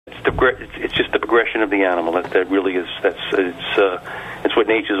it's just the progression of the animal. That really is. It's what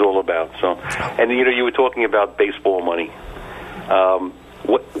nature's all about. So, and you were talking about baseball money.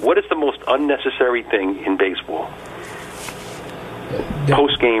 What is the most unnecessary thing in baseball?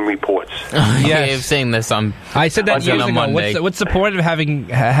 Post-game reports. Yeah, I've seen this on. I said that years ago. Monday. What's the point of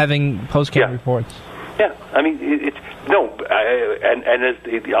having post-game reports? Yeah, I mean,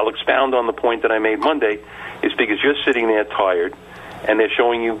 I'll expound on the point that I made Monday, is because you're sitting there tired, and they're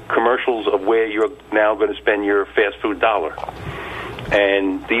showing you commercials of where you're now going to spend your fast food dollar,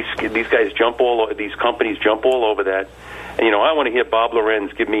 and these guys these companies jump all over that. And, I want to hear Bob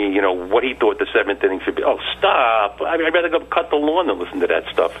Lorenz give me, what he thought the seventh inning should be. Oh, stop! I'd rather go cut the lawn than listen to that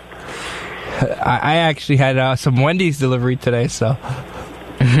stuff. I actually had some Wendy's delivery today, so.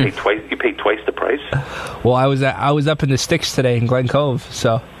 You paid twice the price? Well, I was up in the sticks today in Glen Cove,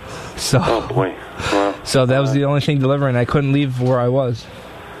 so. Oh boy! Well, so that was the only thing delivering. I couldn't leave where I was.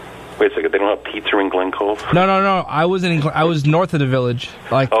 Wait a second. They don't have pizza in Glen Cove? No. I was north of the village.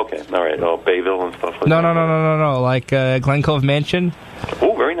 Like. Okay. All right. Oh, Bayville and stuff like that. No. Like Glen Cove Mansion.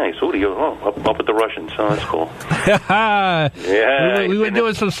 Oh, very nice. Up with the Russians. Oh, that's cool. Yeah. We were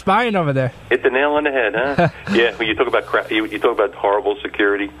doing some spying over there. Hit the nail on the head, huh? Yeah. When you talk about you talk about horrible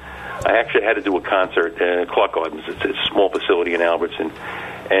security. I actually had to do a concert at Clark Gardens. It's a small facility in Albertson,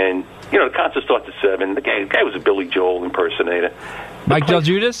 and the concert starts at 7. The guy was a Billy Joel impersonator. Mike Del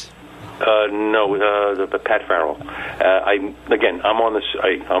Judas? No, the Pat Farrell. I'm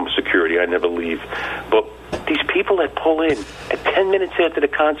security. I never leave. But these people that pull in at 10 minutes after the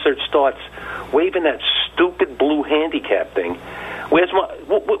concert starts, waving that stupid blue handicap thing. Where's my...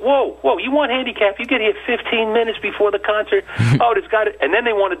 Whoa, you want handicap? You get here 15 minutes before the concert. Oh, there's got it. And then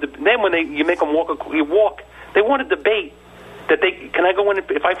they wanted to... Then when you make them walk, they want to debate that can I go in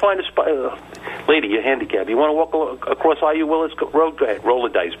if I find a spot... lady, you're handicapped. You want to walk across IU Willis Road? Go ahead. Roll the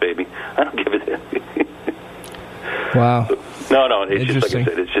dice, baby. I don't give it. Wow. No, it's just, like I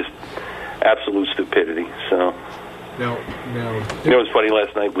said, it's just absolute stupidity. So... No. You know what's funny?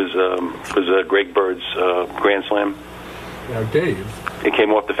 Last night was Greg Bird's Grand Slam. Now, Dave. It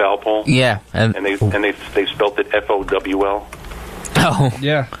came off the foul pole. Yeah, and they spelt it FOWL. Oh,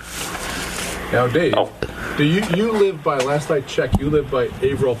 yeah. Now, Dave. Oh. Do you live by? Last night check. You live by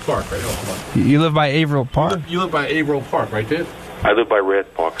Averill Park, right? You live by Averill Park. You live by Averill Park, right, Dave? I live by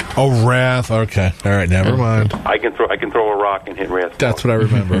Rath Park. Oh, Rath. Okay. All right. Never mind. I can throw a rock and hit Rath. That's what I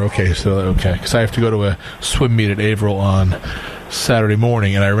remember. Okay. Because I have to go to a swim meet at Averill on Saturday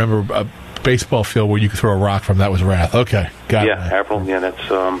morning, and I remember a baseball field where you could throw a rock from. That was Rath. Okay. Got it. Yeah, Averill. Yeah, that's.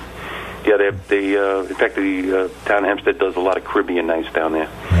 They in fact, the town of Hempstead does a lot of Caribbean nights down there.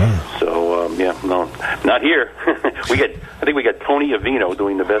 Oh. So, no, not here. I think we got Tony Avino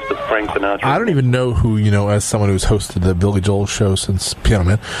doing the best of Frank Sinatra. I don't even know who, as someone who's hosted the Billy Joel show since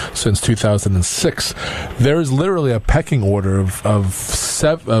 2006. There is literally a pecking order of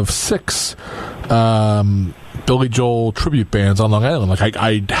 6 Billy Joel tribute bands on Long Island. Like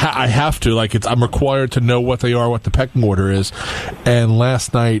I have to. I'm required to know what they are, what the pecking order is. And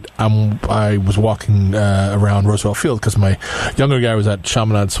last night I was walking around Roosevelt Field because my younger guy was at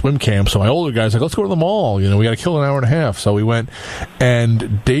Chaminade swim camp. So my older guy's like, let's go to the mall. We got to kill an hour and a half. So we went,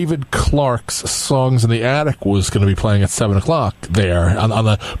 and David Clark's Songs in the Attic was going to be playing at 7:00 there on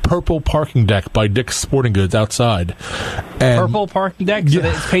the purple parking deck by Dick's Sporting Goods outside. And purple parking deck? So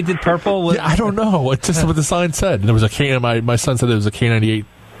it's painted purple? I don't know. It's just what the sign said. And there was a K. My son said there was a K98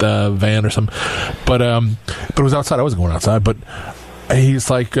 van or something, but it was outside. I wasn't going outside, but he's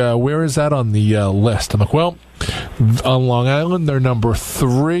like, "Where is that on the list?" I'm like, "Well, on Long Island they're number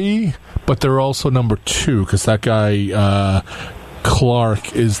 3, but they're also number 2 because that guy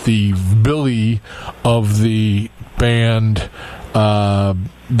Clark is the Billy of the band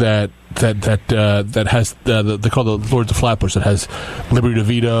that has they call the Lords of Flatbush, that has Liberty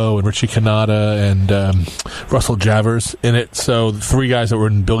DeVito and Richie Cannata and Russell Javers in it. So the 3 guys that were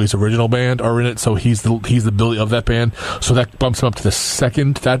in Billy's original band are in it. So he's the Billy of that band. So that bumps him up to the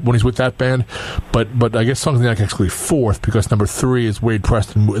 2nd when he's with that band. But I guess Songs in the Attic actually 4th because number 3 is Wade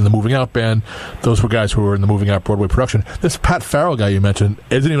Preston in the Moving Out band. Those were guys who were in the Moving Out Broadway production. This Pat Farrell guy you mentioned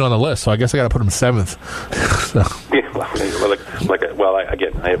isn't even on the list. So I guess I got to put him 7th. So. Yeah,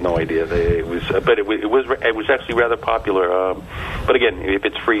 I have no idea. It was actually rather popular. But again, if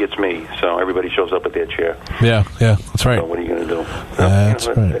it's free, it's me. So everybody shows up at their chair. Yeah, that's right. So what are you going to do? That's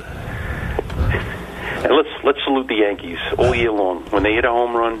right. And let's salute the Yankees all year long. When they hit a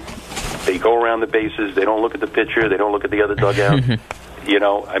home run, they go around the bases. They don't look at the pitcher. They don't look at the other dugout.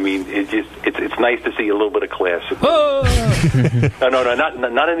 I mean, it's nice to see a little bit of class. Oh! No,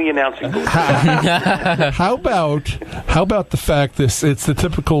 not in the announcing booth. How about the fact it's the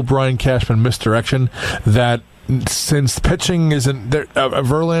typical Brian Cashman misdirection that since pitching isn't there,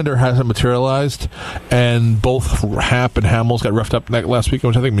 Verlander hasn't materialized, and both Happ and Hamels got roughed up last week,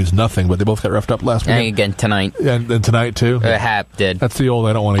 which I think means nothing, but they both got roughed up last week. And again tonight. And tonight, too? Happ did. That's the old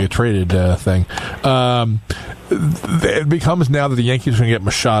I don't want to get traded thing. It becomes now that the Yankees are going to get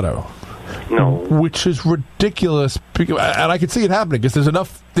Machado. No. Which is ridiculous, and I can see it happening because there's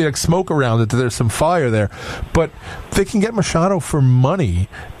enough smoke around it that there's some fire there. But they can get Machado for money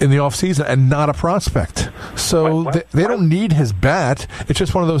in the offseason and not a prospect. So they don't need his bat. It's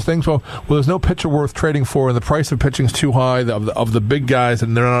just one of those things, well, there's no pitcher worth trading for, and the price of pitching's too high of the big guys,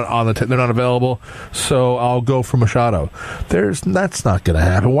 and they're not they're not available, so I'll go for Machado. That's not going to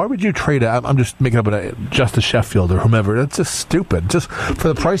happen. Why would you trade it? I'm just making up Justice Sheffield or whomever. That's just stupid. Just for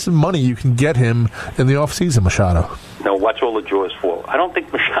the price of money, you can get him in the offseason, Machado. No, watch all the jaws fall. I don't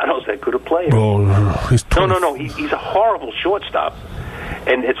think Machado's that good a player. Oh, he's No. He's a horrible shortstop.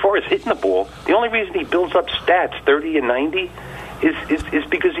 And as far as hitting the ball, the only reason he builds up stats 30 and 90 is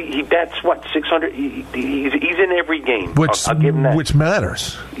because he bats 600. He's in every game. I'll give him that. Which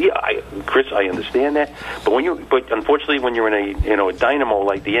matters. Yeah, Chris, I understand that. But unfortunately, when you're in a dynamo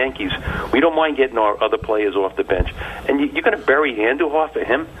like the Yankees, we don't mind getting our other players off the bench. And you're going to bury Andujar for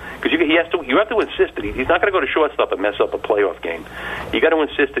him because you have to insist that he's not going to go to shortstop and mess up a playoff game. You got to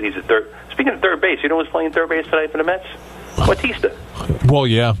insist that he's at third. Speaking of third base, you know who's playing third base tonight for the Mets? Batista. Well,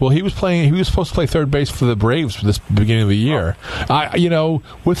 yeah. Well, he was supposed to play third base for the Braves for this beginning of the year.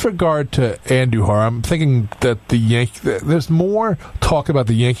 With regard to Andujar, I'm thinking that there's more talk about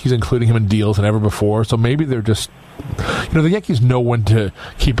the Yankees including him in deals than ever before. So maybe they're just, the Yankees know when to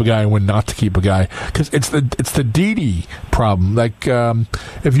keep a guy and when not to keep a guy because it's the Didi problem. Like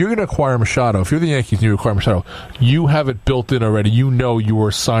if you're going to acquire Machado, if you're the Yankees and you acquire Machado, you have it built in already. You know you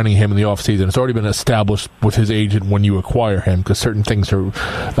are signing him in the offseason. It's already been established with his agent when you acquire him because certain things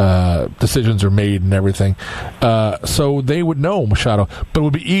are decisions are made and everything. So they would know Machado, but it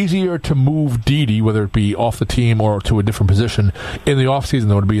would be easier to move Didi, whether it be off the team or to a different position in the offseason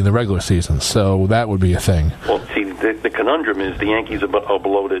than it would be in the regular season. So that would be a thing. Well, see, the conundrum is the Yankees are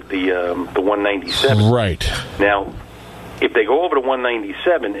below the 197. Right. Now, if they go over to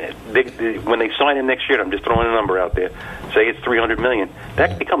 197, when they sign him next year, I'm just throwing a number out there, say it's $300 million,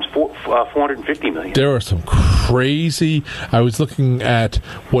 that becomes $450 million. There are some crazy. I was looking at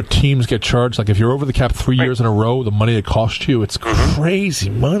what teams get charged. Like if you're over the cap 3 years in a row, the money it costs you, it's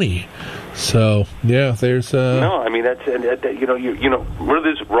crazy money. So yeah, there's. No, I mean that's one of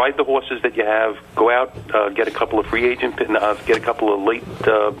those ride the horses that you have. Go out, get a couple of free agent, get a couple of late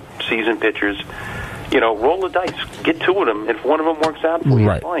season pitchers. Roll the dice. Get two of them. If one of them works out,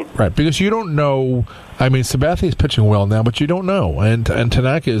 fine. Right, because you don't know. I mean, Sabathia is pitching well now, but you don't know. And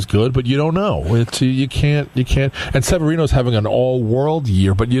Tanaka is good, but you don't know. You can't. And Severino's having an all-world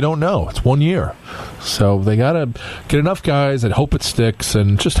year, but you don't know. It's 1 year. So they got to get enough guys that hope it sticks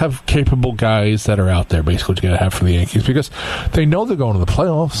and just have capable guys that are out there, basically, what you got to have for the Yankees, because they know they're going to the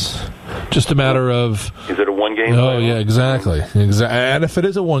playoffs. Just a matter of... Is it a one-game playoff? Oh, yeah, exactly. And if it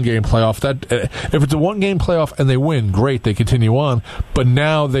is a one-game playoff, if it's a one-game playoff and they win, great, they continue on. But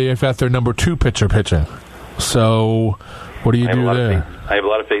now they've got their number 2 pitcher pitching. So, what do you do there? I have a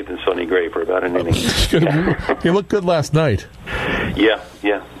lot of faith in Sonny Gray for about an inning. He looked good last night. Yeah.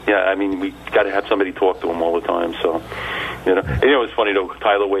 I mean, we got to have somebody talk to him all the time. So, it's funny though.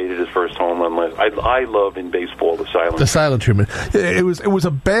 Tyler Wade hit his first home run. I love in baseball the silent treatment. It was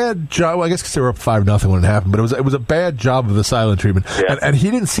a bad job. Well, I guess because they were up 5-0 when it happened, but it was a bad job of the silent treatment. Yeah. And he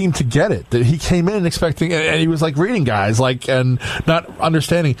didn't seem to get it. He came in expecting, and he was like reading guys and not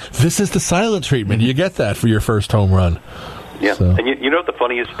understanding. This is the silent treatment. You get that for your first home run. Yeah, so. And you know what the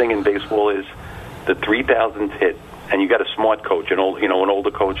funniest thing in baseball is? The 3,000th hit, and you got a smart coach, an older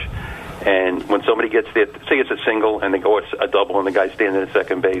coach, and when somebody gets there, say it's a single, and they go it's a double, and the guy's standing at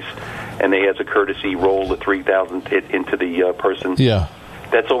second base, and they, as a courtesy, roll the 3,000th hit into the person. Yeah.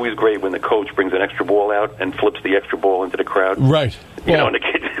 That's always great when the coach brings an extra ball out and flips the extra ball into the crowd. Right. And the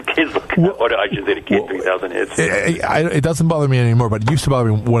kids look, or I should say the kid 3,000 hits. It doesn't bother me anymore, but it used to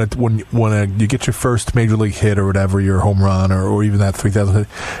bother me when you get your first major league hit or whatever, your home run or even that 3,000 hit,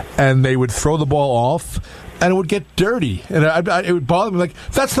 and they would throw the ball off. And it would get dirty, and it would bother me. Like,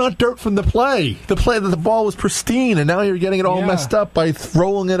 that's not dirt from the play. The ball was pristine, and now you're getting it all messed up by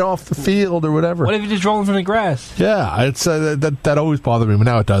throwing it off the field or whatever. What if you just roll it from the grass? Yeah, it's that always bothered me, but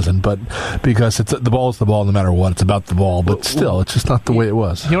now it doesn't. But because the ball is the ball, no matter what, it's about the ball. But still, it's just not the way it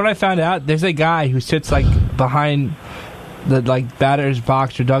was. You know what I found out? There's a guy who sits behind the batter's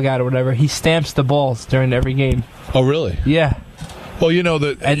box or dugout or whatever, he stamps the balls during every game. Oh, really? Yeah. Well, you know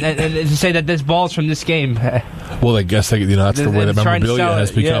that, and to say that this ball's from this game. Well, I guess that's the way that memorabilia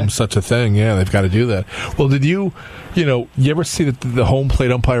has become such a thing. Yeah, they've got to do that. Well, did you ever see the home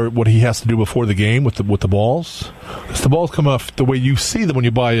plate umpire, what he has to do before the game with the balls? Because the balls come off the way you see them when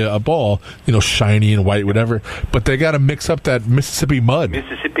you buy a ball, shiny and white, whatever. But they got to mix up that Mississippi mud.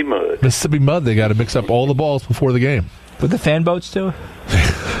 Mississippi mud. They got to mix up all the balls before the game. With the fan boats too.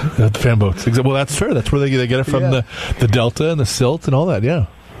 The fan boats. Well, that's true. That's where they get it from, the delta and the silt and all that. Yeah.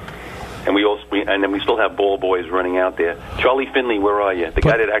 And then we still have ball boys running out there. Charlie Finley, where are you? The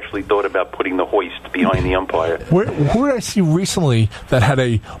guy that actually thought about putting the hoist behind the umpire. Who did I see recently that had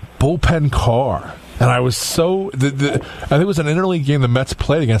a bullpen car? And I was I think it was an interleague game the Mets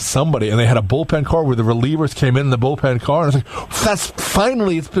played against somebody, and they had a bullpen car where the relievers came in the bullpen car. And I was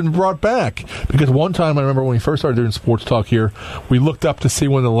like, it's been brought back. Because one time, I remember when we first started doing sports talk here, we looked up to see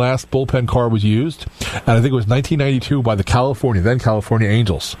when the last bullpen car was used. And I think it was 1992 by the California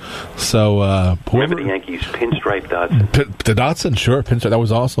Angels. So, remember the Yankees' pinstripe Dotson? The Dotson, sure. Pinstripe, that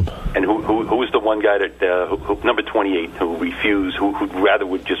was awesome. And who was the one guy that, who number 28, who refused, who rather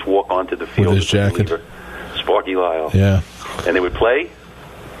would just walk onto the field with his jacket? Sparky Lyle. Yeah. And they would play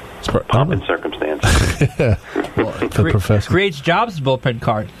pomp and circumstance. Yeah. Well, the professor creates jobs, bullpen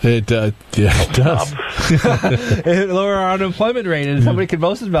card. It does. It lower our unemployment rate, and somebody could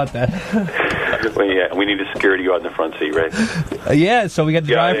boast about that. Well, yeah, we need a security guard in the front seat, right? Yeah, so we got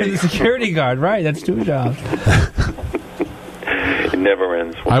the drive for the security guard, right? That's two jobs. It never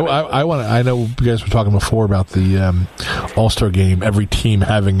ends. I know you guys were talking before about the All-Star game. Every team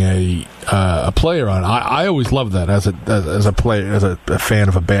having a player on. I always loved that as a player, as a fan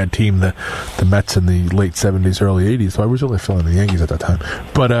of a bad team. The Mets in the late '70s, early '80s. So I was really feeling the Yankees at that time.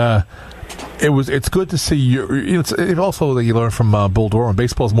 But it's good to see it's also that you learn from Bull Durham.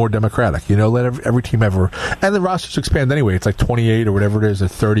 Baseball is more democratic. Let every team ever, and the rosters expand anyway. It's like 28 or whatever it is, or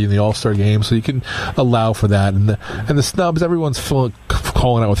 30 in the All-Star game, so you can allow for that. And the snubs, everyone's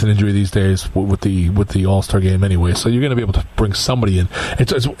calling out with an injury these days with the All-Star game anyway. So you're going to be able to bring somebody in.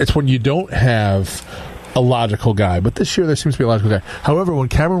 It's when you don't have a logical guy, but this year there seems to be a logical guy. However, when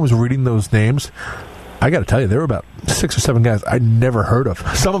Cameron was reading those names, I got to tell you, there were about 6 or 7 guys I'd never heard of.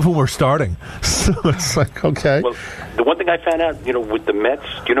 Some of whom were starting. So it's like, okay. Well, the one thing I found out, with the Mets,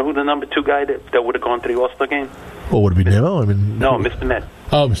 do you know who the number 2 guy that would have gone to the All-Star game? Well, would it be Nemo? No, Mr. Met.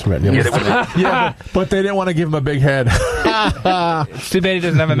 Oh, Mr. Met. Yeah, but they didn't want to give him a big head. It's too bad he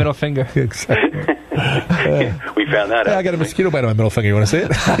doesn't have a middle finger. Exactly. We found that out. I got a mosquito bite on my middle finger. You want to see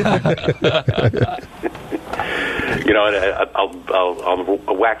it? I'll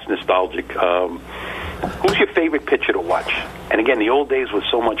wax nostalgic. Who's your favorite pitcher to watch? And again, the old days was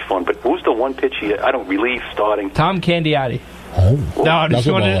so much fun, but who's the one pitcher relief starting? Tom Candiotti. Oh. No, I just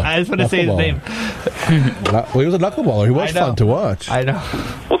want to say his name. Well, he was a knuckleballer. He was fun to watch. I know.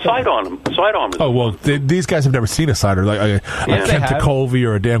 Well, sidearm him. Oh, well, these guys have never seen a sider. Like Ken Tekulve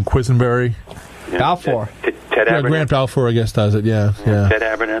or a Dan Quisenberry. Yeah. Balfour. Ted Abernathy. Grant Balfour, I guess, does it, yeah. Ted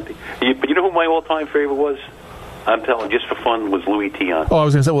Abernathy. But you know who my all-time favorite was? I'm telling you, just for fun, was Louis Tiant. Oh, I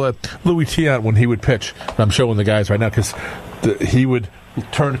was going to say, Louis Tiant, when he would pitch, and I'm showing the guys right now, because he would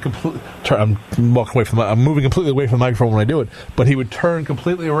I'm moving completely away from the microphone when I do it, but he would turn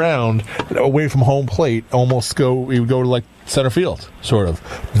completely around, away from home plate, he would go to like center field, sort of,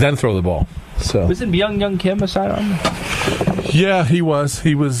 then throw the ball. So wasn't Young Kim a sidearm? Yeah, he was.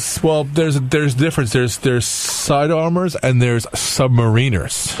 Well, there's difference. There's sidearmers and there's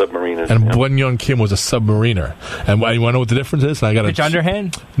submariners. And Wen Young Kim was a submariner. And you want to know what the difference is? And I got pitch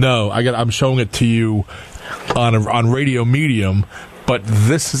underhand. No, I'm showing it to you on radio medium. But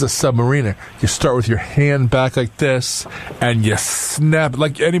this is a submariner. You start with your hand back like this, and you snap.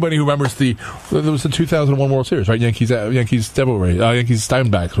 Like anybody who remembers there was the 2001 World Series, right? Yankees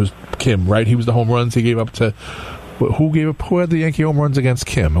Diamondbacks was Kim, right? He was the home runs he gave up to. Who had the Yankee home runs against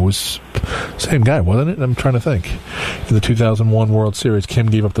Kim? It was same guy, wasn't it? I'm trying to think. In the 2001 World Series, Kim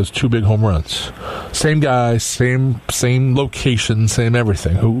gave up those 2 big home runs. Same guy, same location, same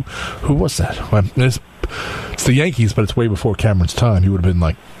everything. Who was that? Well, it's the Yankees, but it's way before Cameron's time. He would have been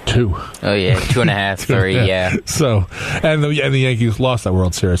like 2. Oh yeah, 2.5, 3, yeah. So, and the Yankees lost that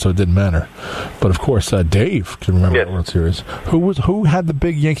World Series, so it didn't matter. But of course, Dave can remember that World Series. Who had the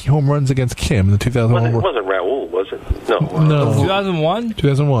big Yankee home runs against Kim in the 2001? It wasn't Raul, was it? No. 2001.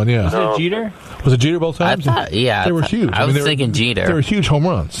 2001, yeah. Was it Jeter? Was it Jeter both times? They were huge. I was thinking Jeter. They were huge home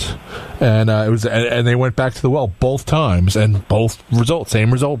runs, and and they went back to the well both times, and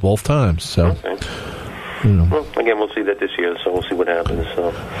same result both times. So. Okay. Well, again, we'll see that this year, so we'll see what happens.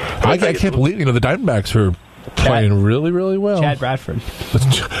 So. I can't believe the Diamondbacks are playing really, really well. Chad Bradford.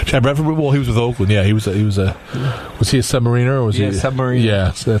 Chad Bradford. Well, he was with Oakland. Yeah, he was. Was he a submariner or was he a submariner?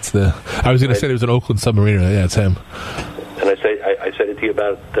 Yeah, so that's the. I was going to say he was an Oakland submariner. Yeah, it's him. And I said it to you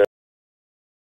about